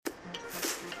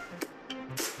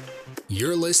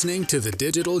You're listening to the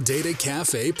Digital Data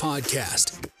Café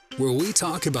podcast, where we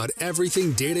talk about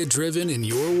everything data-driven in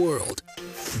your world.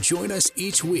 Join us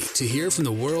each week to hear from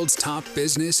the world's top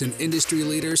business and industry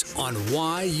leaders on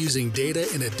why using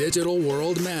data in a digital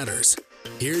world matters.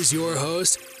 Here's your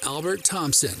host, Albert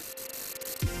Thompson.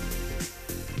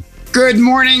 Good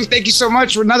morning. Thank you so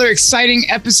much for another exciting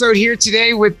episode here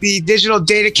today with the Digital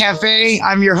Data Café.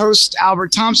 I'm your host,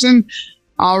 Albert Thompson.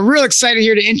 Real excited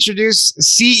here to introduce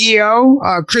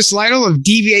CEO Chris Lydle of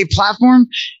dbaPlatform.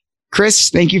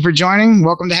 Chris, thank you for joining.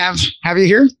 Welcome to have you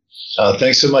here.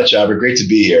 Thanks so much, Albert. Great to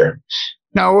be here.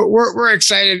 No, we're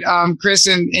excited, Chris,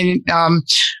 and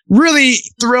really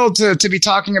thrilled to be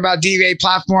talking about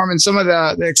dbaPlatform and some of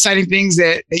the exciting things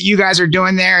that you guys are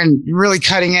doing there, and really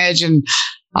cutting edge. And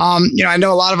I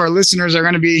know a lot of our listeners are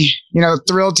going to be,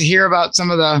 thrilled to hear about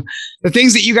some of the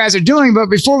things that you guys are doing. But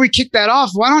before we kick that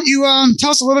off, why don't you tell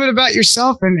us a little bit about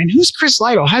yourself and who's Chris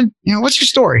Lydle? What's your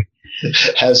story?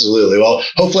 Absolutely. Well,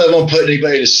 hopefully I won't put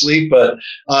anybody to sleep, but,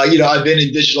 I've been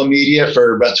in digital media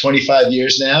for about 25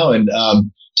 years now, and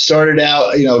started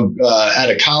out,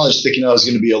 out of college thinking I was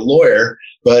going to be a lawyer.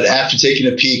 But after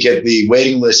taking a peek at the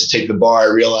waiting list to take the bar,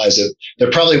 I realized that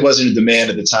there probably wasn't a demand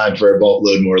at the time for a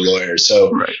boatload more lawyers.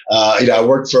 So, I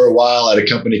worked for a while at a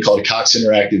company called Cox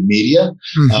Interactive Media.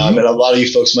 And a lot of you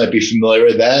folks might be familiar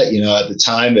with that. At the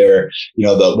time, they were,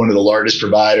 one of the largest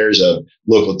providers of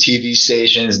local TV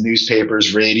stations,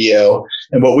 newspapers, radio.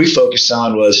 And what we focused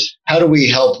on was, how do we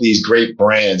help these great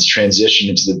brands transition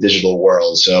into the digital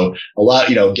world? So a lot,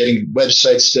 getting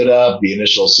websites stood up,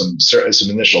 some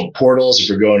initial portals, if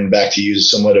we're going back to use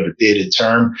somewhat of a dated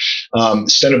term.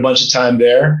 Spent a bunch of time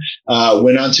there.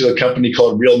 Went on to a company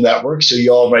called Real Network. So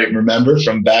you all might remember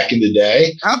from back in the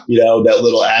day, that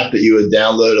little app that you would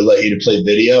download to let you to play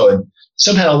video. And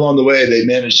somehow along the way, they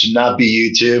managed to not be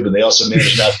YouTube, and they also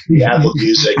managed not to be Apple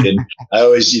Music. And I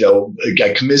always,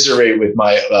 I commiserate with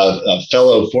my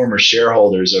fellow former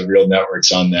shareholders of Real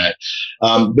Networks on that.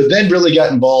 But then really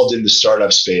got involved in the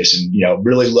startup space, and,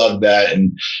 really loved that,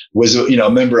 and was, a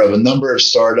member of a number of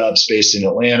startups based in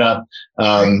Atlanta.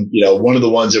 One of the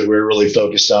ones that we're really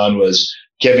focused on was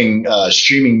giving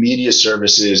streaming media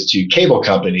services to cable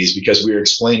companies, because we were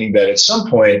explaining that at some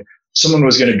point, someone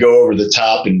was going to go over the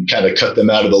top and kind of cut them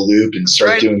out of the loop and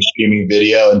start doing streaming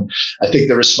video. And I think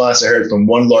the response I heard from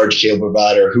one large cable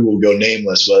provider, who will go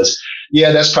nameless, was,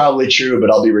 "Yeah, that's probably true,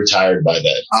 but I'll be retired by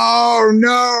then." Oh,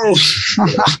 no.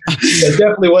 That's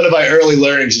definitely one of my early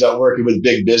learnings about working with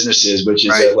big businesses, which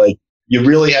is that, you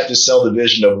really have to sell the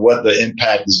vision of what the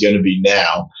impact is going to be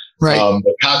now. Right.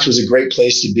 But Cox was a great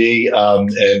place to be. And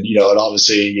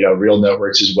obviously, Real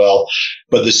Networks as well.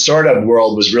 But the startup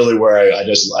world was really where I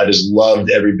just loved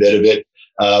every bit of it.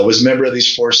 Was a member of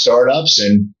these 4 startups,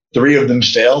 and 3 of them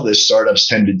failed, as startups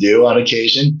tend to do on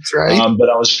occasion. That's right. But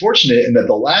I was fortunate in that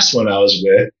the last one I was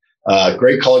with, a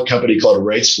great company called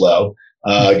RatesFlow,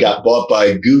 got bought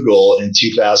by Google in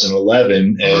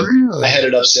 2011. And I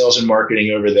headed up sales and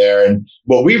marketing over there. And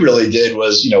what we really did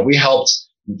was, we helped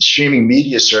streaming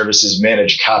media services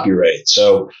manage copyright.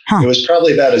 So it was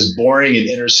probably about as boring an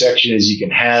intersection as you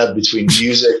can have between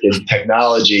music and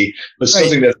technology, but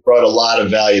something that brought a lot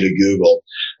of value to Google.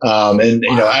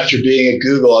 After being at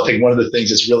Google, I think one of the things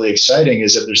that's really exciting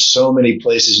is that there's so many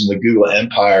places in the Google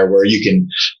empire where you can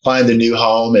find a new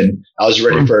home. And I was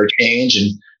ready for a change,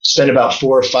 and spent about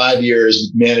 4 or 5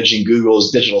 years managing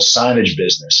Google's digital signage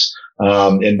business.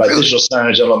 And by digital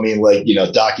signage, I don't mean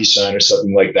DocuSign or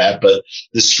something like that, but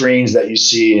the screens that you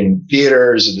see in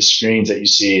theaters, or the screens that you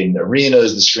see in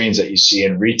arenas, the screens that you see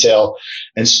in retail,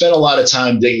 and spent a lot of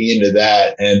time digging into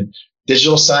that. And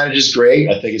digital signage is great.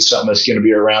 I think it's something that's going to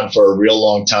be around for a real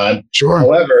long time. Sure.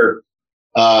 However,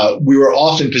 we were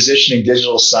often positioning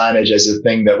digital signage as a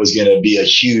thing that was going to be a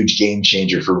huge game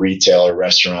changer for retail or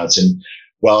restaurants. And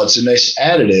while it's a nice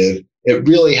additive, it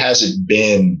really hasn't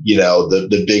been,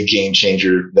 the big game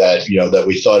changer that, that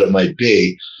we thought it might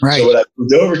be. Right. So what I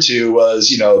moved over to was,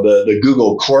 the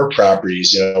Google core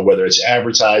properties, whether it's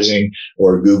advertising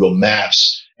or Google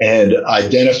Maps, and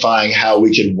identifying how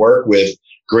we can work with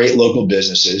great local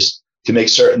businesses to make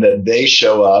certain that they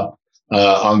show up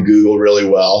on Google really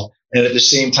well. And at the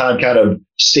same time, kind of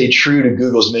stay true to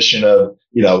Google's mission of,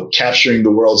 capturing the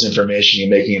world's information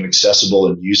and making it accessible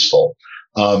and useful.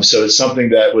 So it's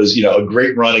something that was, a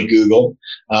great run at Google.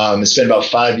 I spent about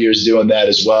 5 years doing that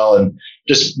as well, and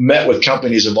just met with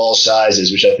companies of all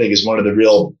sizes, which I think is one of the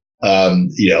real,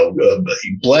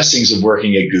 blessings of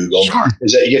working at Google. Sure.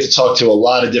 Is that you get to talk to a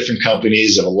lot of different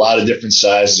companies of a lot of different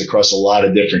sizes across a lot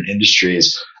of different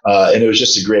industries. And it was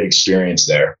just a great experience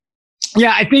there.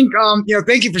 Yeah, I think,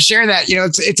 thank you for sharing that.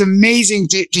 It's amazing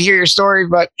to hear your story,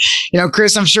 but,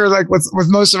 Chris, I'm sure like with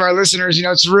most of our listeners,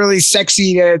 it's really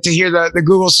sexy to hear the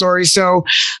Google story. So,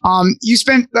 you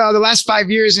spent the last 5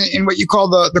 years in what you call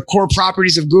the core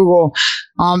properties of Google.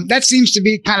 That seems to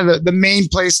be kind of the main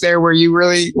place there where you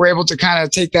really were able to kind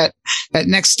of take that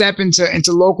next step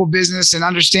into local business and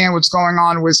understand what's going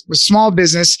on with small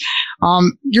business.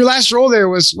 Your last role there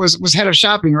was head of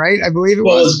shopping, right? I believe it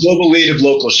was. Well, I was global lead of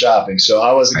local shopping. So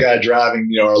I was the guy driving,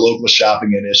 our local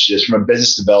shopping initiatives from a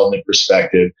business development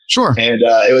perspective. Sure. And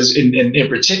it was in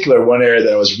particular, one area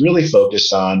that I was really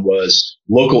focused on was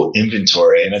local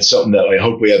inventory. And that's something that I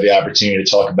hope we have the opportunity to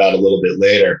talk about a little bit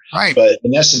later. Right. But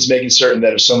in essence, making certain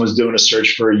that if someone's doing a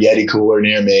search for a Yeti cooler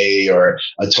near me or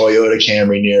a Toyota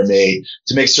Camry near me,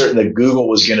 to make certain that Google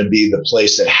was going to be the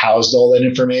place that housed all that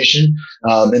information.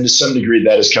 And to some degree,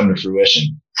 that has come to fruition.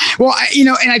 Well,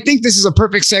 and I think this is a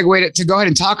perfect segue to go ahead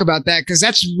and talk about that, because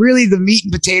that's really the meat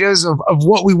and potatoes of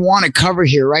what we want to cover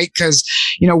here, right? Because,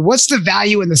 what's the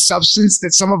value and the substance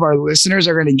that some of our listeners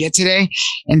are going to get today?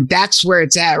 And that's where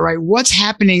it's at, right? What's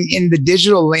happening in the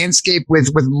digital landscape with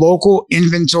local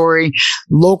inventory,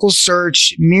 local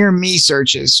search, near me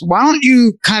searches? Why don't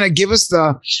you kind of give us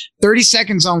the 30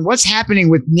 seconds on what's happening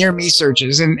with near me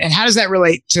searches and how does that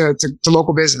relate to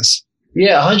local business?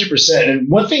 Yeah, 100%. And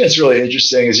one thing that's really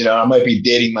interesting is, I might be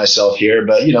dating myself here,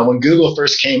 but, when Google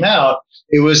first came out,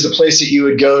 it was the place that you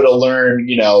would go to learn,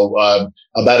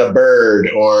 about a bird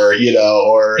or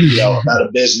about a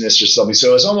business or something.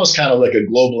 So it's almost kind of like a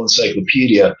global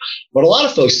encyclopedia. What a lot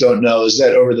of folks don't know is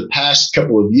that over the past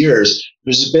couple of years,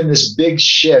 there's been this big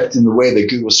shift in the way that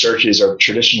Google searches are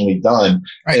traditionally done.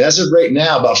 Right. And as of right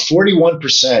now, about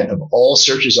 41% of all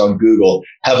searches on Google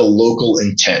have a local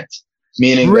intent,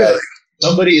 meaning that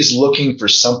somebody is looking for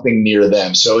something near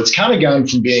them. So it's kind of gone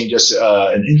from being just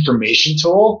an information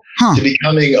tool to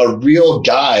becoming a real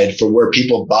guide for where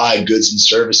people buy goods and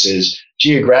services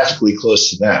geographically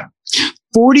close to them.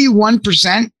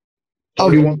 41%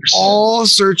 of all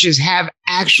searches have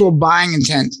actual buying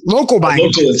intent, local buying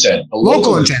intent.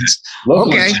 Local intent.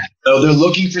 Okay. So they're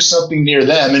looking for something near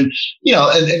them. And,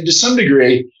 and to some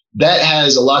degree, that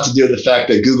has a lot to do with the fact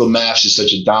that Google Maps is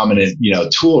such a dominant,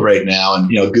 tool right now. And,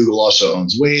 Google also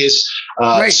owns Waze.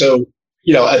 Right. So,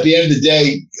 at the end of the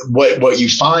day, what you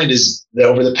find is that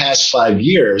over the past 5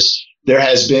 years, there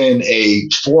has been a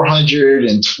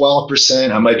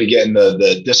 412%. I might be getting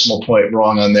the decimal point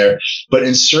wrong on there, but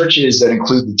in searches that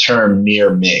include the term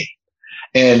near me.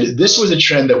 And this was a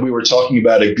trend that we were talking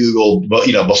about at Google,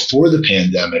 before the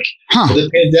pandemic. But the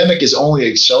pandemic has only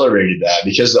accelerated that,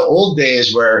 because the old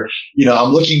days where,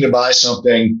 I'm looking to buy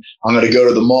something, I'm going to go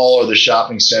to the mall or the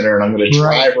shopping center and I'm going to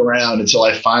drive around until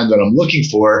I find what I'm looking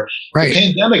for. Right. The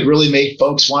pandemic really made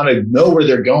folks want to know where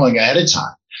they're going ahead of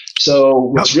time.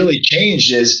 So what's really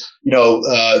changed is,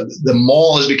 the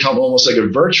mall has become almost like a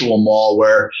virtual mall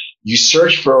where you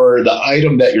search for the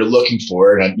item that you're looking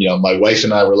for. And, my wife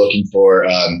and I were looking for,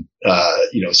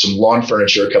 some lawn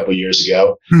furniture a couple of years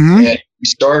ago. Mm-hmm. And we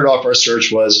started off our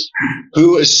search was,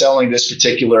 who is selling this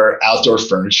particular outdoor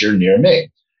furniture near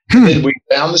me? And then we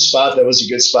found the spot that was a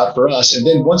good spot for us. And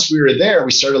then once we were there,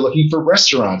 we started looking for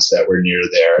restaurants that were near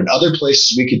there and other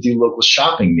places we could do local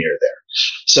shopping near there.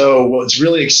 So what's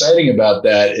really exciting about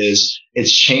that is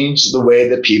it's changed the way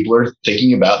that people are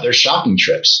thinking about their shopping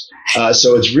trips.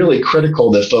 So it's really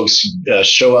critical that folks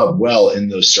show up well in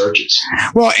those searches.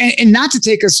 Well, and not to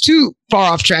take us too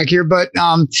far off track here, but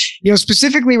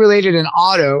specifically related in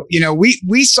auto,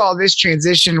 we saw this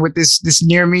transition with this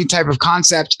near me type of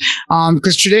concept,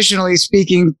 because traditionally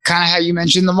speaking, kind of how you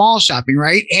mentioned the mall shopping,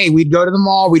 right? Hey, we'd go to the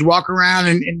mall, we'd walk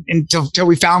around until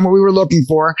we found what we were looking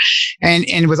for,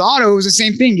 and with auto, it was the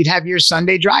same thing. You'd have your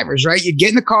Sunday drivers, right? You'd get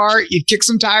in the car, you'd kick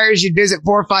some tires, you'd visit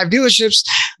 4 or 5 dealerships,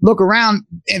 look around,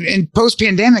 and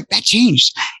post-pandemic, that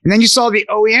changed. And then you saw the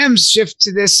OEMs shift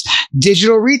to this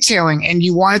digital retailing, and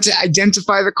you wanted to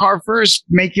identify the car first,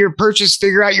 make your purchase,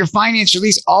 figure out your finance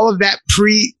release, all of that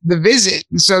pre the visit.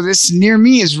 And so this near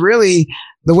me is really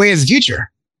the way of the future.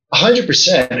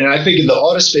 100%. And I think in the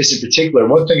auto space in particular,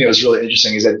 one thing that was really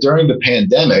interesting is that during the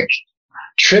pandemic,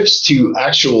 trips to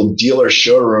actual dealer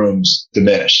showrooms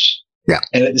diminished. Yeah.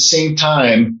 And at the same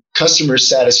time, customer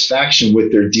satisfaction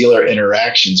with their dealer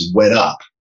interactions went up.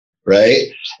 Right.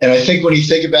 And I think when you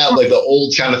think about like the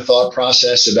old kind of thought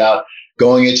process about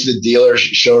going into the dealer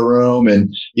showroom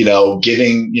and,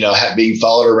 being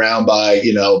followed around by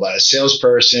a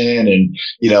salesperson and,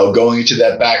 going into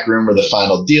that back room where the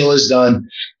final deal is done,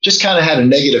 just kind of had a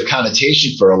negative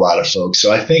connotation for a lot of folks.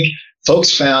 So I think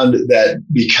folks found that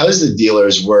because the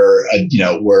dealers were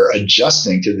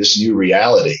adjusting to this new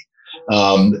reality,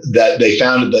 that they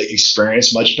found the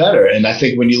experience much better. And I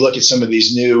think when you look at some of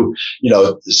these new,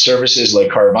 services like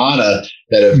Carvana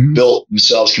that have built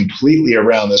themselves completely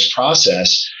around this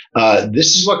process,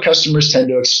 this is what customers tend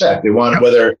to expect. They want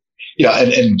whether,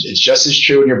 and it's just as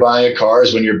true when you're buying a car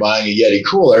as when you're buying a Yeti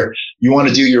cooler. You want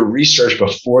to do your research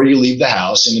before you leave the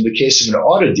house. And in the case of an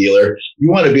auto dealer,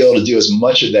 you want to be able to do as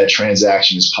much of that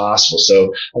transaction as possible.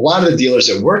 So a lot of the dealers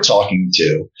that we're talking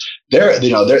to, they're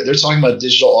talking about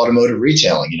digital automotive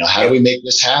retailing. How do we make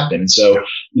this happen? And so,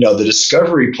 the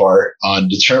discovery part on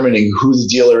determining who the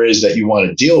dealer is that you want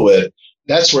to deal with,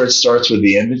 that's where it starts with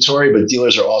the inventory, but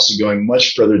dealers are also going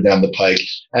much further down the pike,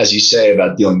 as you say,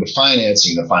 about dealing with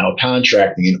financing, the final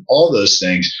contracting, and all those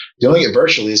things, doing it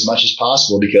virtually as much as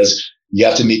possible because you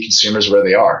have to meet consumers where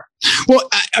they are. Well,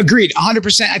 agreed,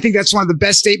 100%. I think that's one of the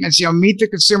best statements, meet the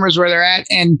consumers where they're at.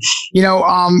 And,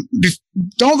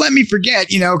 don't let me forget,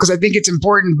 because I think it's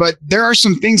important, but there are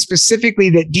some things specifically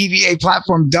that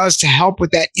dbaPlatform does to help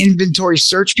with that inventory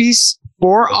search piece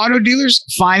for auto dealers,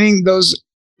 finding those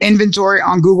inventory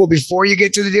on Google before you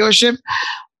get to the dealership.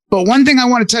 But one thing I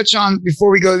want to touch on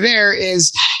before we go there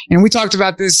is, and we talked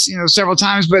about this, several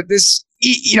times, but this,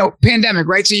 pandemic,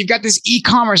 right? So you've got this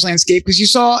e-commerce landscape because you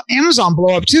saw Amazon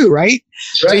blow up too, right?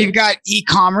 Right. So you've got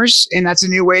e-commerce, and that's a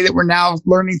new way that we're now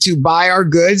learning to buy our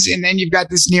goods. And then you've got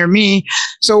this near me.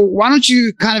 So why don't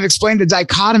you kind of explain the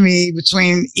dichotomy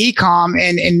between e-com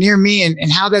and near me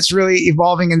and how that's really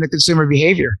evolving in the consumer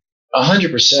behavior?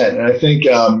 100%. And I think,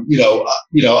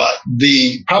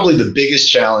 probably the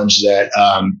biggest challenge that,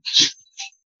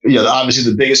 obviously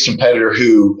the biggest competitor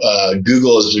who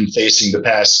Google has been facing the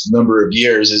past number of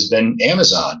years has been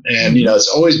Amazon. And, it's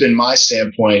always been my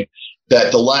standpoint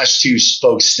that the last two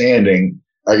folks standing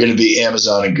are going to be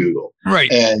Amazon and Google.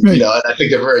 Right. And, and I think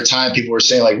there were a time people were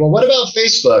saying like, well, what about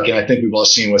Facebook? And I think we've all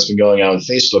seen what's been going on with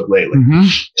Facebook lately.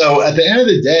 So at the end of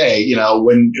the day,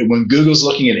 when Google's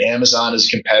looking at Amazon as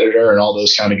a competitor and all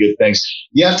those kind of good things,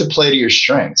 you have to play to your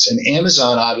strengths. And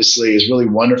Amazon obviously is really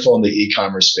wonderful in the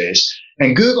e-commerce space.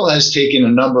 And Google has taken a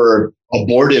number of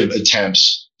abortive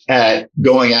attempts at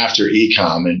going after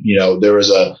e-com. And, there was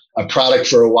a product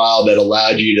for a while that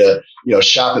allowed you to,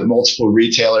 shop at multiple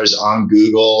retailers on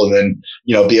Google and then,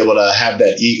 be able to have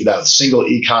that single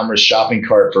e-commerce shopping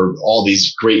cart for all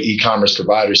these great e-commerce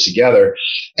providers together.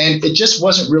 And it just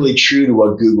wasn't really true to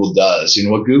what Google does.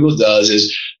 And what Google does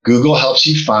is Google helps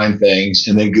you find things,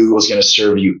 and then Google is going to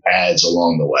serve you ads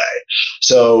along the way.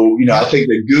 So, I think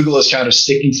that Google is kind of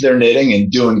sticking to their knitting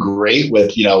and doing great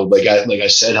with, like I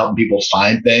said, helping people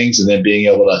find things and then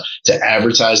being able to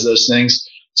advertise those things.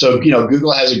 So,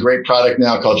 Google has a great product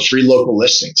now called Free Local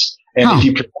Listings. And if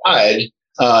you provide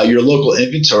your local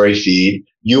inventory feed,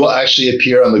 you will actually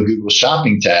appear on the Google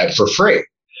Shopping tab for free.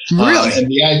 Really? And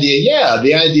the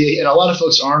idea, and a lot of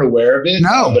folks aren't aware of it,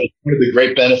 but it's one of the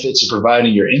great benefits of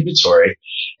providing your inventory.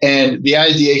 And the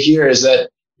idea here is that,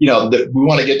 that we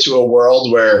want to get to a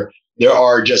world where there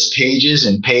are just pages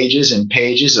and pages and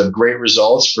pages of great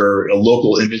results for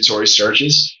local inventory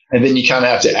searches. And then you kind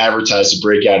of have to advertise to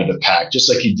break out of the pack, just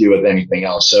like you do with anything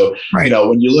else. So,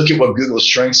 when you look at what Google's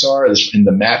strengths are in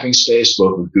the mapping space,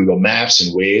 both with Google Maps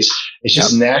and Waze, it's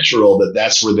just natural that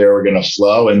that's where they're going to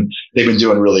flow. And they've been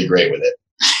doing really great with it.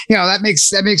 That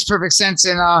makes perfect sense.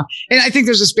 And I think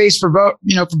there's a space for both,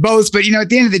 for both. But, at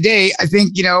the end of the day, I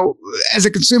think, as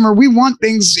a consumer, we want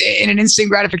things in an instant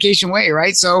gratification way,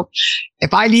 right? So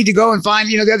if I need to go and find,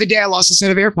 the other day I lost a set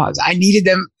of AirPods. I needed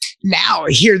them now,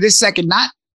 here, this second,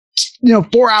 not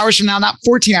 4 hours from now, not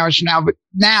 14 hours from now, but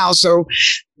now. So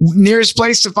nearest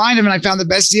place to find them. And I found the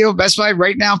best deal, Best Buy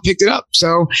right now, picked it up.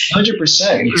 So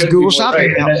 100%. Google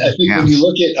Shopping. Right. And I think when you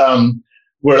look at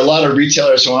where a lot of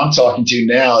retailers who I'm talking to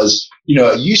now is,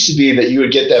 it used to be that you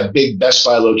would get that big Best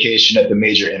Buy location at the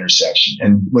major intersection.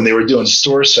 And when they were doing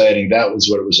store siting, that was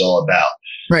what it was all about.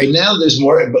 Right. But now there's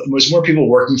more people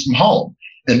working from home.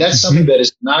 And that's something that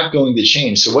is not going to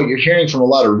change. So what you're hearing from a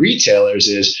lot of retailers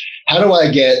is, how do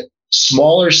I get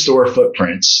smaller store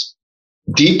footprints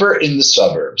deeper in the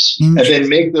suburbs and then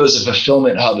make those a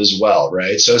fulfillment hub as well,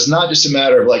 right? So it's not just a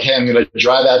matter of like, hey, I'm going to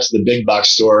drive out to the big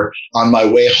box store on my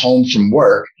way home from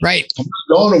work. Right. I'm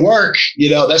going to work,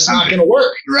 that's not going to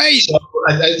work. Right.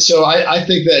 So I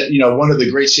think that, one of the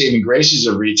great saving graces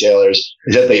of retailers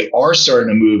is that they are starting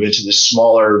to move into the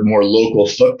smaller, more local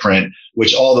footprint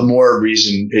which all the more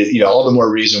reason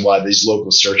why these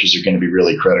local searches are going to be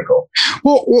really critical.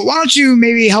 Well, why don't you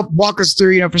maybe help walk us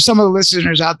through, for some of the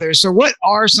listeners out there. So what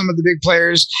are some of the big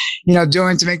players,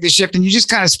 doing to make this shift? And you just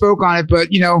kind of spoke on it, but,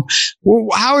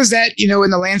 how is that, in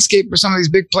the landscape for some of these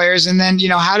big players? And then,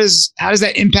 how does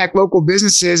that impact local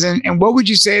businesses? And what would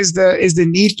you say is the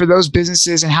need for those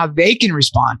businesses and how they can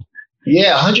respond?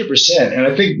 Yeah, 100%. And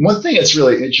I think one thing that's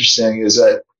really interesting is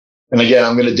that, and again,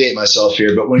 I'm going to date myself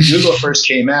here, but when Google first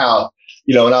came out,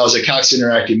 when I was at Cox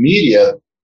Interactive Media,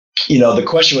 the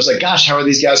question was like, gosh, how are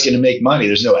these guys going to make money?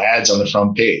 There's no ads on the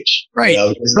front page. Right.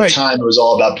 Because at the time it was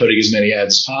all about putting as many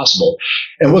ads as possible.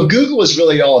 And what Google was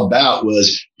really all about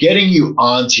was getting you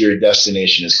onto your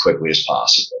destination as quickly as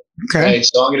possible. Okay. Right?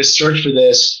 So I'm going to search for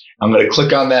this. I'm going to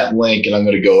click on that link and I'm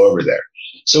going to go over there.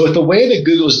 So with the way that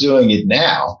Google's doing it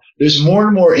now, there's more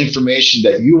and more information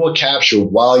that you will capture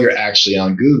while you're actually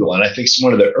on Google. And I think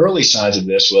one of the early signs of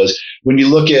this was when you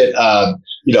look at,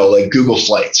 like Google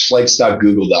Flights,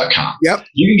 flights.google.com. Yep.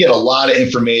 You can get a lot of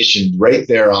information right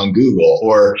there on Google,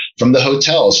 or from the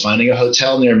hotels, finding a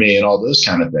hotel near me and all those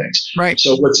kind of things. Right.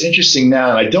 So what's interesting now,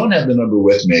 and I don't have the number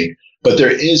with me, but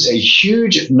there is a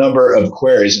huge number of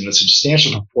queries and a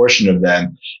substantial proportion of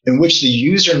them in which the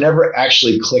user never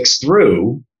actually clicks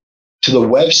through to the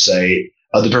website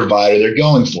of the provider they're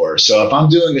going for. So if I'm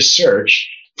doing a search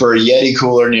for a Yeti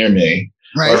cooler near me,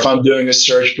 right, or if I'm doing a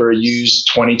search for a used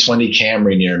 2020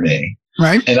 Camry near me,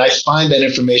 right, and I find that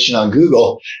information on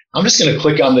Google, I'm just going to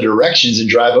click on the directions and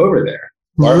drive over there.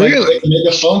 Or really? make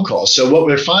a phone call. So what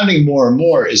we're finding more and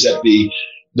more is that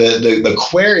the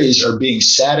queries are being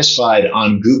satisfied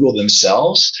on Google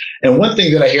themselves. And one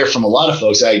thing that I hear from a lot of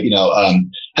folks, I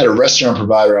had a restaurant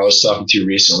provider I was talking to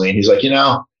recently, and he's like,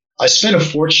 I spent a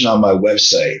fortune on my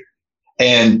website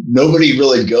and nobody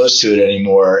really goes to it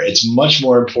anymore. It's much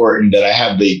more important that I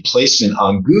have the placement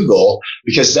on Google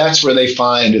because that's where they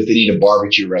find if they need a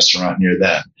barbecue restaurant near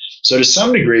them. So to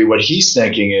some degree, what he's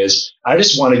thinking is, I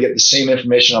just want to get the same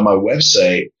information on my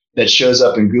website that shows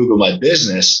up in Google My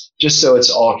Business, just so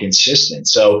it's all consistent.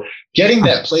 So getting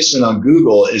that placement on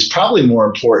Google is probably more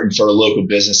important for a local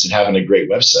business than having a great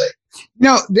website.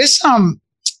 This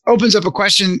opens up a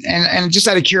question, and just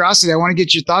out of curiosity, I want to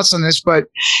get your thoughts on this. But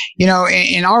in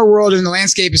our world, in the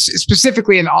landscape,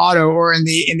 specifically in auto or in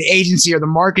the agency or the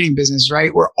marketing business,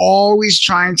 right, we're always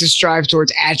trying to strive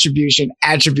towards attribution.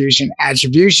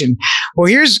 Well,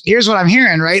 here's what I'm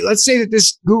hearing, right? Let's say that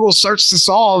this Google starts to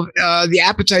solve the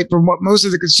appetite for what most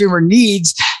of the consumer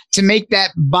needs to make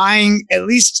that buying at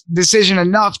least decision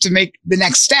enough to make the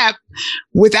next step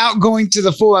without going to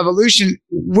the full evolution.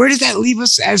 Where does that leave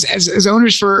us as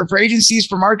owners for agencies,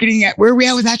 for marketing? Where are we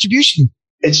at with attribution?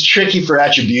 It's tricky for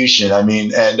attribution. I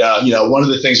mean, and one of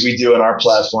the things we do in our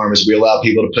platform is we allow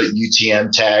people to put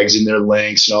UTM tags in their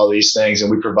links and all these things,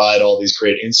 and we provide all these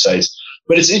great insights.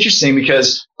 But it's interesting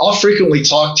because I'll frequently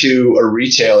talk to a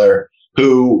retailer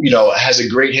who, has a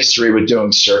great history with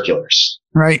doing circulars.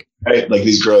 Right. Like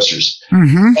these grocers.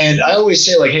 Mm-hmm. And I always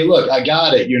say, like, hey, look, I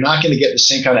got it. You're not going to get the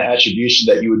same kind of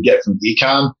attribution that you would get from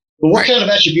e-com. But what kind of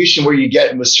attribution were you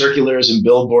getting with circulars and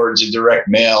billboards and direct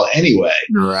mail anyway?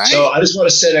 Right. So I just want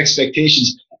to set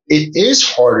expectations. It is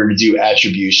harder to do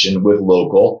attribution with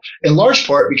local, in large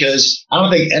part because I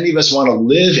don't think any of us want to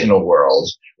live in a world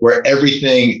where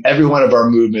every one of our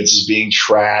movements is being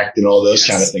tracked and all those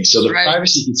kind of things. So the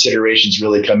privacy considerations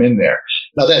really come in there.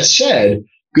 Now, that said,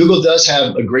 Google does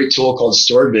have a great tool called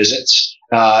Store Visits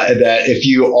that if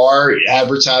you are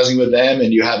advertising with them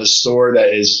and you have a store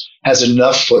that has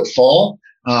enough footfall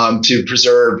to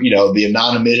preserve,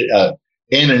 the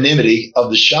anonymity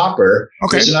of the shopper,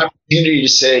 there's an opportunity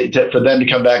for them to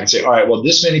come back and say, all right, well,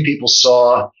 this many people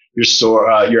saw your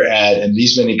store, your ad, and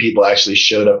these many people actually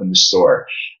showed up in the store.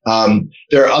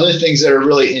 There are other things that are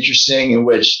really interesting in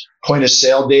which point of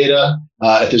sale data,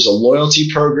 if there's a loyalty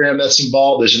program that's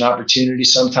involved, there's an opportunity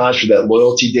sometimes for that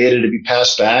loyalty data to be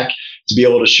passed back to be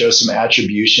able to show some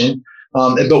attribution.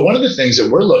 But one of the things that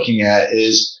we're looking at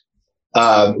is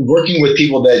working with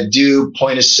people that do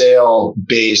point of sale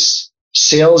based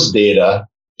sales data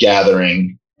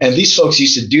gathering. And these folks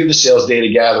used to do the sales data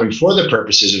gathering for the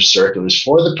purposes of circulars,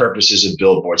 for the purposes of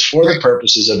billboards, for the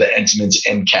purposes of the Entenmann's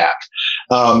end cap.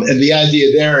 And the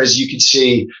idea there is you can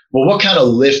see, well, what kind of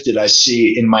lift did I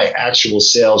see in my actual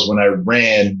sales when I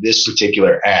ran this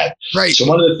particular ad? Right. So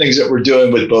one of the things that we're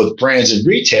doing with both brands and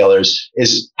retailers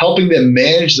is helping them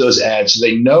manage those ads so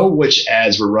they know which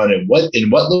ads were run in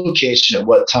what location at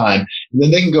what time. And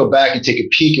then they can go back and take a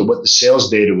peek at what the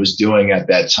sales data was doing at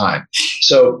that time.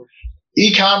 So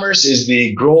e-commerce is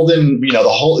the golden, the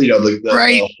holy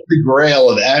grail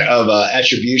of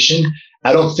attribution.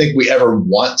 I don't think we ever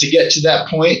want to get to that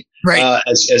point. Right.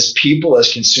 As people,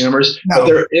 as consumers, No.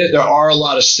 but there are a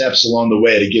lot of steps along the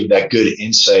way to give that good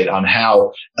insight on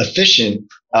how efficient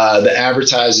the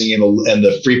advertising and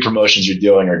the free promotions you're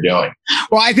doing are doing.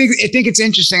 Well, I think it's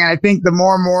interesting, and I think the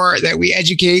more and more that we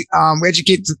educate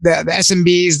the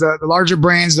SMBs, the larger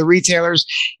brands, the retailers,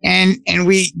 and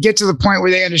we get to the point where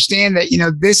they understand that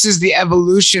this is the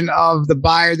evolution of the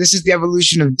buyer, this is the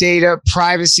evolution of data,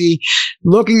 privacy,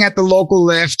 looking at the local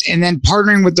lift, and then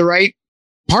partnering with the right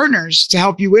partners to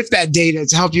help you with that data,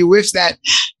 to help you with that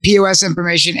POS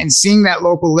information, and seeing that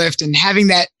local lift, and having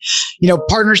that,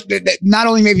 partners that not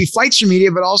only maybe fights your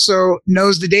media, but also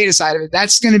knows the data side of it.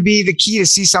 That's going to be the key to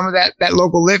see some of that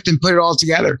local lift and put it all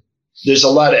together. There's a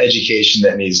lot of education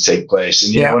that needs to take place.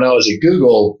 And, when I was at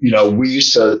Google, we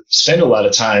used to spend a lot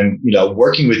of time,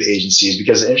 working with agencies,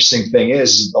 because the interesting thing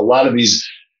is a lot of these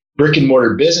brick and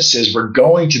mortar businesses were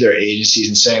going to their agencies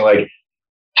and saying, like,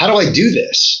 how do I do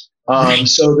this?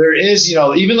 So there is,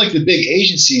 even like the big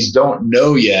agencies don't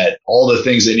know yet all the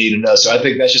things they need to know. So I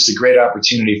think that's just a great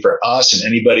opportunity for us and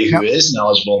anybody who is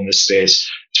knowledgeable in this space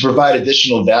to provide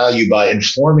additional value by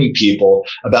informing people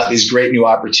about these great new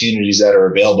opportunities that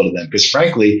are available to them. Because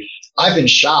frankly, I've been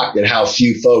shocked at how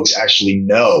few folks actually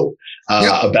know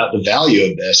about the value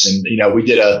of this. And, we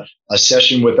did a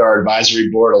session with our advisory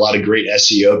board, a lot of great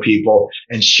SEO people,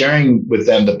 and sharing with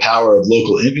them the power of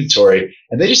local inventory.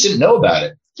 And they just didn't know about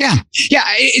it. Yeah.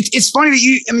 It's funny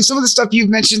that some of the stuff you've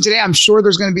mentioned today, I'm sure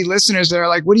there's going to be listeners that are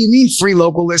like, what do you mean free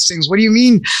local listings? What do you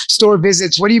mean store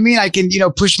visits? What do you mean I can,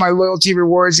 push my loyalty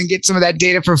rewards and get some of that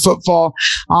data for footfall?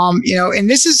 And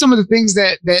this is some of the things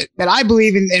that I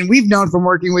believe in, and we've known from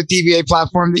working with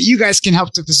dbaPlatform that you guys can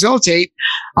help to facilitate.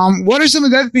 What are some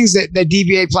of the other things that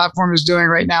dbaPlatform is doing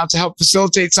right now to help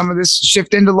facilitate some of this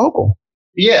shift into local?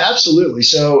 Yeah, absolutely.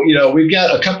 So, we've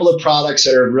got a couple of products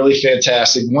that are really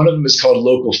fantastic. One of them is called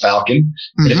Local Falcon.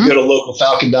 Mm-hmm. And if you go to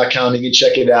localfalcon.com, you can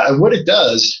check it out. And what it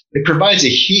does, it provides a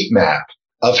heat map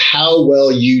of how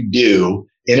well you do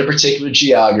in a particular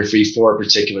geography for a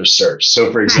particular search.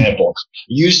 So, for example,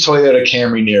 use Toyota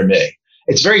Camry near me.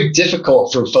 It's very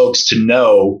difficult for folks to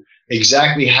know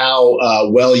exactly how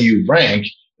well you rank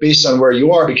based on where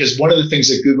you are, because one of the things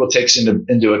that Google takes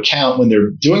into account when they're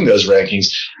doing those rankings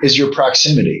is your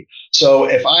proximity. So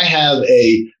if I have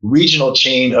a regional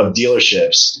chain of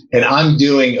dealerships and I'm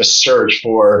doing a search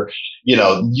for,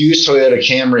 use Toyota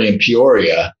Camry in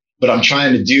Peoria, but I'm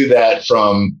trying to do that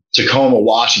from Tacoma,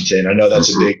 Washington. I know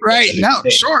that's a big right. That's a big no,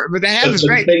 thing. Sure, but that happens,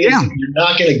 right? Yeah, you're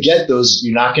not going to get those.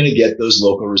 You're not going to get those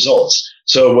local results.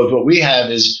 So what we have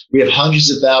is we have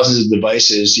hundreds of thousands of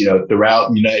devices,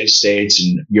 throughout the United States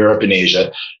and Europe and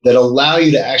Asia that allow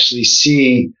you to actually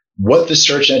see what the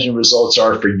search engine results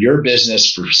are for your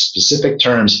business for specific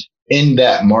terms in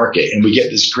that market, and we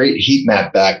get this great heat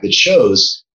map back that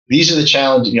shows these are the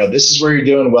challenges. This is where you're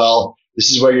doing well. This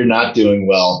is where you're not doing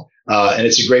well. And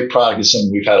it's a great product. It's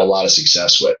something we've had a lot of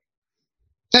success with.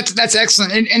 That's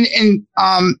excellent. And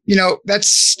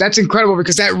that's incredible,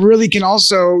 because that really can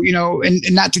also, and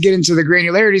not to get into the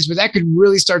granularities, but that could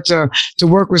really start to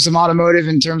work with some automotive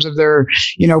in terms of their,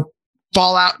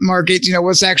 fallout markets,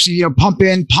 what's actually, pump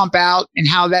in, pump out, and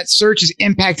how that search is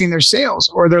impacting their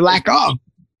sales or their lack of.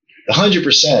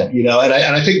 100%, and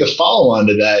I think the follow-on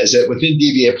to that is that within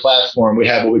dbaPlatform, we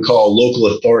have what we call a local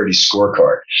authority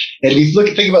scorecard. And if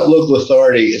you think about local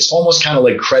authority, it's almost kind of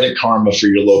like Credit Karma for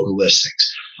your local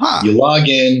listings. You log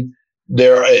in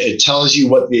there, it tells you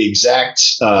what the exact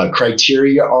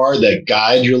criteria are that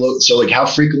guide your local. So like, how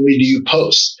frequently do you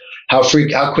post? How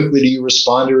quickly do you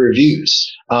respond to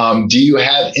reviews? Do you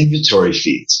have inventory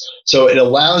feeds? So it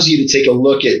allows you to take a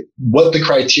look at what the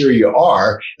criteria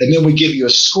are, and then we give you a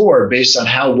score based on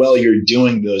how well you're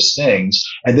doing those things.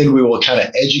 And then we will kind of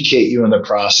educate you in the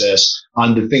process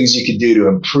on the things you can do to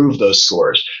improve those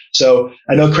scores. So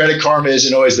I know Credit Karma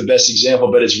isn't always the best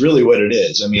example, but it's really what it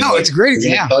is. I mean, no, it's a great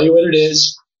example. Tell you what it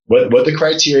is, what the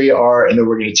criteria are, and then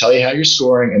we're going to tell you how you're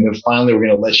scoring, and then finally we're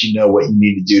going to let you know what you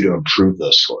need to do to improve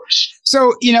those scores.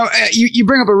 So, you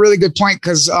bring up a really good point,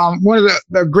 because one of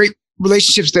the great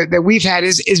relationships that we've had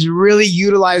is really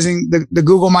utilizing the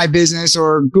Google My Business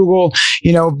or Google,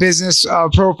 business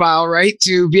profile, right?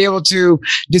 To be able to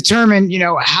determine,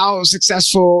 how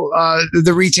successful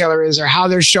the retailer is, or how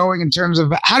they're showing in terms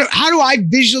of how do I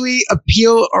visually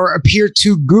appeal or appear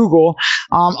to Google.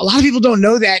 A lot of people don't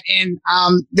know that. And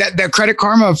that Credit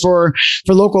Karma for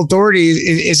local authorities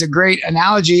is a great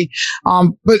analogy.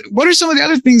 But what are some of the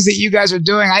other things that you guys are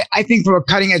doing? I think from a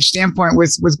cutting edge standpoint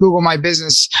with Google My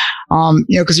Business,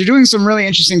 because you're doing some really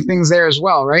interesting things there as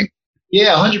well, right?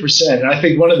 Yeah, 100%. And I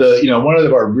think one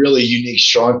of our really unique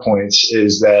strong points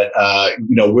is that,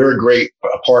 we're a great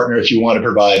partner if you want to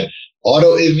provide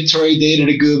auto inventory data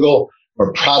to Google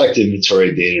or product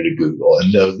inventory data to Google.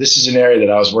 And this is an area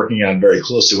that I was working on very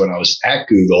closely when I was at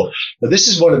Google. But this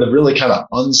is one of the really kind of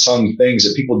unsung things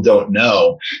that people don't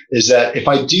know is that if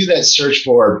I do that search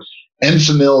for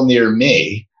Enfamil near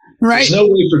me, right, there's no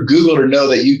way for Google to know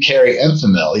that you carry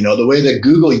Enfamil. The way that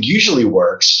Google usually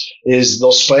works is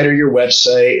they'll spider your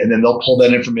website and then they'll pull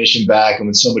that information back. And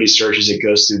when somebody searches, it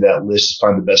goes through that list to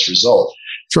find the best result.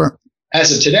 Sure.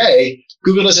 As of today,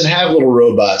 Google doesn't have little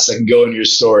robots that can go in your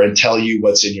store and tell you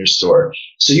what's in your store.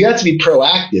 So you have to be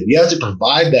proactive. You have to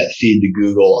provide that feed to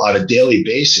Google on a daily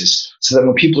basis so that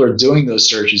when people are doing those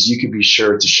searches, you can be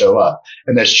sure to show up.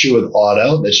 And that's true with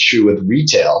auto. That's true with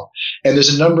retail. And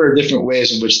there's a number of different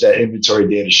ways in which that inventory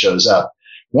data shows up.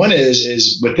 One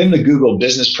is within the Google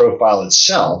business profile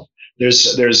itself,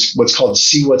 there's what's called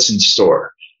See What's in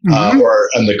Store. Or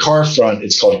on the car front,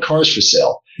 it's called Cars for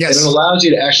Sale. Yes. And it allows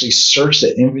you to actually search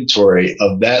the inventory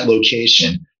of that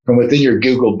location from within your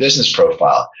Google business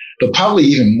profile. But probably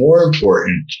even more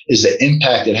important is the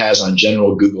impact it has on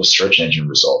general Google search engine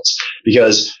results,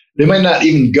 because they might not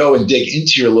even go and dig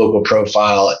into your local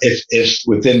profile if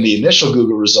within the initial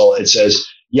Google result, it says,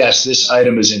 yes, this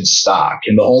item is in stock.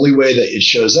 And the only way that it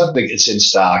shows up that it's in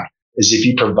stock is if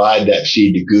you provide that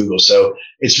feed to Google. So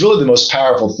it's really the most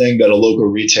powerful thing that a local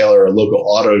retailer or a local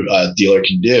auto dealer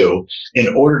can do in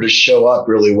order to show up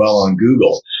really well on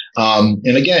Google.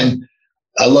 And again,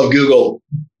 I love Google.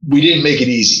 We didn't make it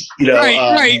easy.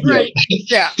 Right.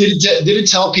 Yeah. Didn't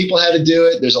tell people how to do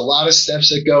it. There's a lot of steps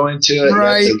that go into it.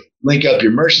 Right. You have to link up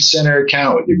your Merchant Center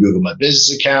account with your Google My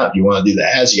Business account. You want to do the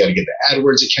ads, you got to get the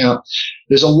AdWords account.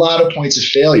 There's a lot of points of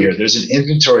failure. There's an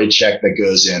inventory check that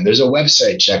goes in. There's a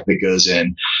website check that goes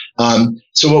in.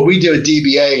 So what we do at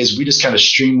DBA is we just kind of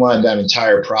streamline that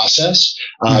entire process,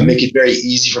 make it very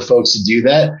easy for folks to do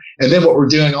that. And then what we're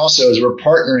doing also is we're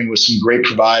partnering with some great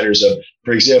providers of,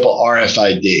 for example,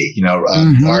 RFID,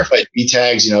 RFID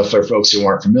tags, for folks who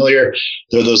aren't familiar,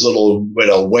 they're those little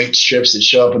white strips that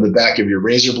show up on the back of your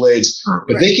razor blades,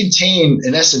 but they contain,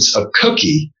 in essence, a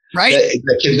cookie. Right.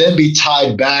 That can then be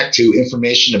tied back to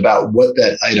information about what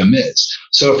that item is.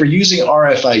 So if we're using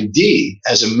RFID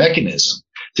as a mechanism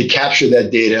to capture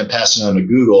that data and pass it on to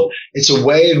Google, it's a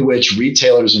way in which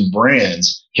retailers and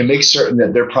brands can make certain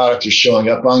that their products are showing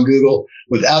up on Google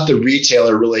without the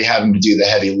retailer really having to do the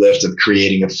heavy lift of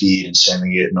creating a feed and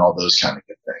sending it and all those kind of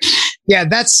good things. Yeah,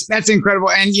 that's incredible.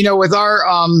 And, with our,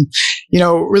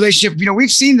 relationship,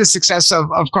 we've seen the success of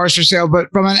Cars for Sale, but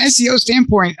from an SEO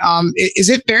standpoint, is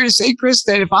it fair to say, Chris,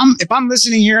 that if I'm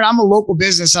listening here and I'm a local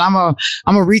business and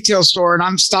I'm a retail store and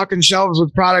I'm stocking shelves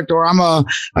with product, or I'm a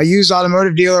used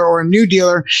automotive dealer or a new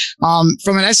dealer,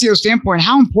 from an SEO standpoint,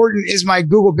 how important is my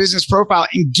Google business profile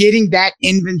in getting that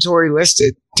inventory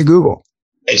listed to Google?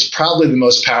 It's probably the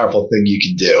most powerful thing you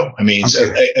can do. I mean,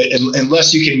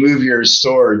 unless you can move your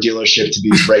store or dealership to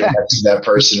be right next to that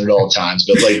person at all times.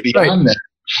 But beyond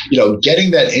that,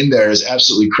 getting that in there is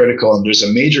absolutely critical. And there's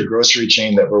a major grocery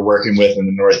chain that we're working with in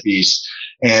the Northeast,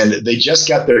 and they just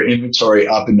got their inventory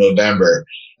up in November,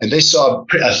 and they saw a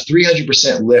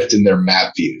 300% lift in their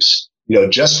map views,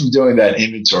 just from doing that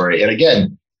inventory. And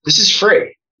again, this is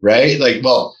free, right?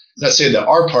 Not saying that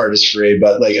our part is free,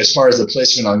 but as far as the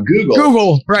placement on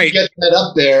Google, right? Get that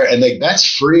up there, and that's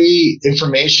free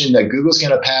information that Google's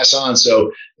going to pass on.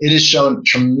 So it has shown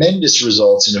tremendous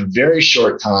results in a very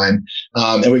short time,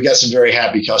 and we've got some very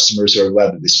happy customers who are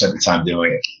glad that they spent the time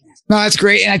doing it. No, that's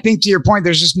great. And I think to your point,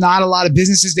 there's just not a lot of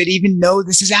businesses that even know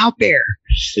this is out there.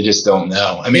 They just don't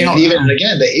know. I mean,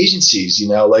 again, the agencies, the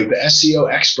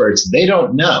SEO experts, they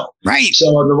don't know. Right. So,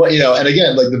 and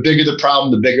again, the bigger the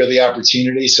problem, the bigger the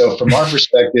opportunity. So from our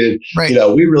perspective,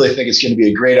 we really think it's going to be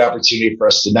a great opportunity for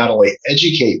us to not only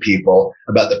educate people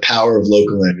about the power of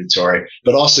local inventory,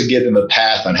 but also give them a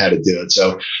path on how to do it.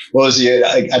 So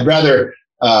I'd rather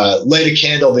light a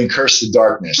candle than curse the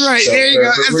darkness. Right. So there you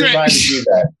go. We're trying to do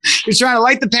that. You're trying to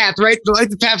light the path, right? To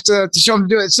light the path to show them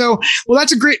to do it. So,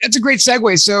 that's a great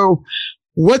segue. So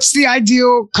what's the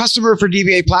ideal customer for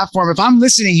dbaPlatform? If I'm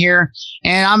listening here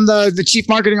and I'm the chief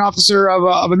marketing officer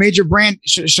of a major brand,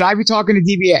 should I be talking to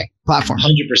dbaPlatform?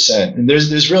 100%. And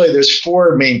there's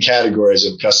four main categories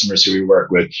of customers who we work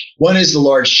with. One is the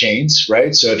large chains,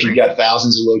 right? So if you've got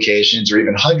thousands of locations or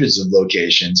even hundreds of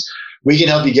locations, we can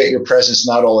help you get your presence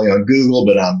not only on Google,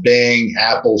 but on Bing,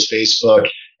 Apple, Facebook,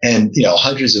 and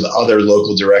hundreds of other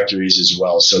local directories as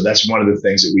well. So that's one of the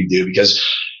things that we do, because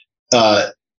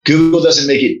Google doesn't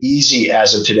make it easy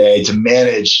as of today to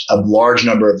manage a large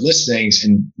number of listings.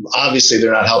 And obviously,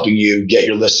 they're not helping you get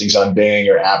your listings on Bing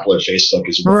or Apple or Facebook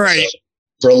as well. Right. So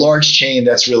for a large chain,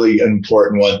 that's really an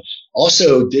important one.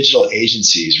 Also, digital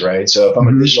agencies, right? So if I'm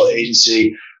a digital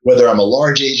agency, whether I'm a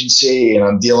large agency and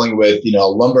I'm dealing with,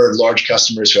 a number of large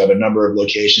customers who have a number of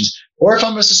locations, or if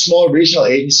I'm just a small regional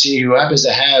agency who happens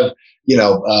to have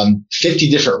 50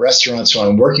 different restaurants who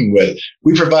I'm working with,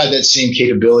 we provide that same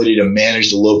capability to manage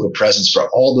the local presence for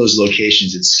all those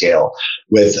locations at scale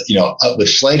with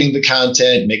flighting the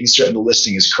content, making certain the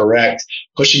listing is correct,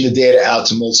 pushing the data out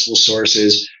to multiple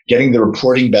sources, getting the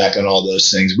reporting back on all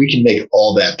those things. We can make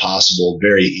all that possible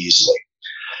very easily.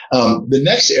 The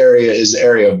next area is the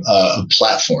area of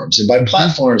platforms. And by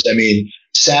platforms, I mean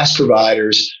SaaS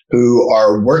providers who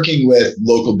are working with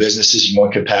local businesses in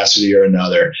one capacity or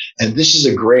another. And this is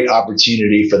a great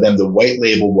opportunity for them to white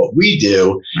label what we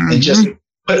do and just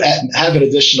have an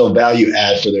additional value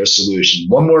add for their solution.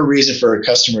 One more reason for a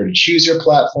customer to choose your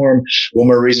platform, one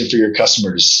more reason for your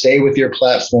customer to stay with your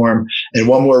platform, and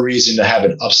one more reason to have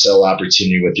an upsell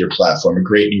opportunity with your platform, a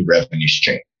great new revenue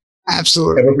stream.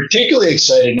 Absolutely. And we're particularly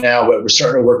excited now, but we're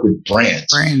starting to work with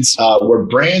brands. Where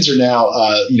brands are now,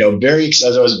 very,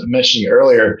 as I was mentioning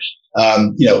earlier,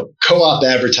 co-op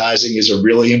advertising is a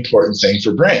really important thing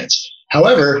for brands.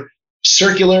 However,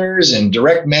 circulars and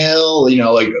direct mail,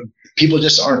 people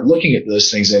just aren't looking at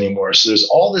those things anymore. So there's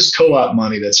all this co-op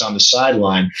money that's on the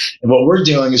sideline. And what we're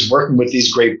doing is working with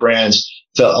these great brands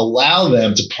to allow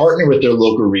them to partner with their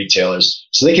local retailers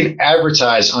so they can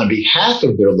advertise on behalf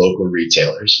of their local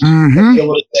retailers. And be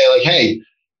able to say, like, hey,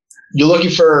 you're looking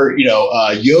for,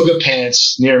 yoga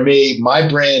pants near me. My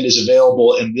brand is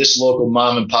available in this local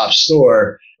mom and pop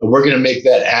store. And we're going to make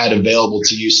that ad available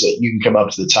to you so that you can come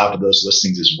up to the top of those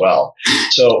listings as well.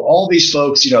 So all these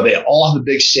folks, they all have a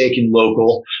big stake in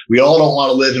local. We all don't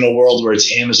want to live in a world where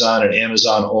it's Amazon and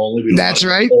Amazon only. We don't That's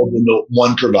right. hold into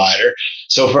one provider.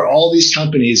 So for all these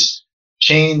companies,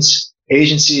 chains,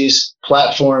 agencies,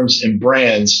 platforms, and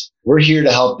brands, we're here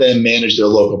to help them manage their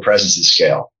local presence at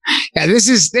scale. Yeah, this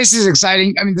is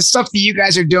exciting. I mean, the stuff that you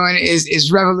guys are doing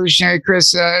is revolutionary,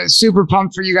 Chris. Super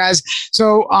pumped for you guys.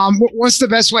 So, what's the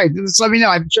best way? Just let me know.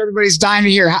 I'm sure everybody's dying to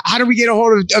hear. How do we get a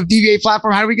hold of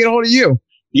dbaPlatform? How do we get a hold of you?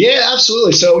 Yeah,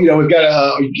 absolutely. So, we've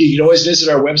got you can always visit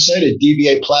our website at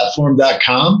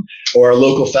dbaPlatform.com or our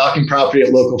local Falcon property at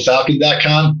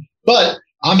localfalcon.com. But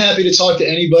I'm happy to talk to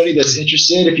anybody that's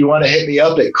interested. If you want to hit me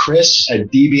up at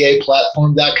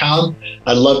chris@dbaPlatform.com,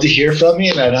 I'd love to hear from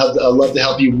you, and I'd love to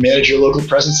help you manage your local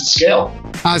presence at scale.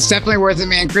 It's definitely worth it,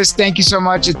 man. Chris, thank you so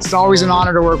much. It's always an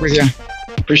honor to work with you.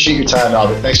 Appreciate your time,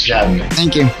 Albert. Thanks for having me.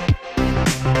 Thank you.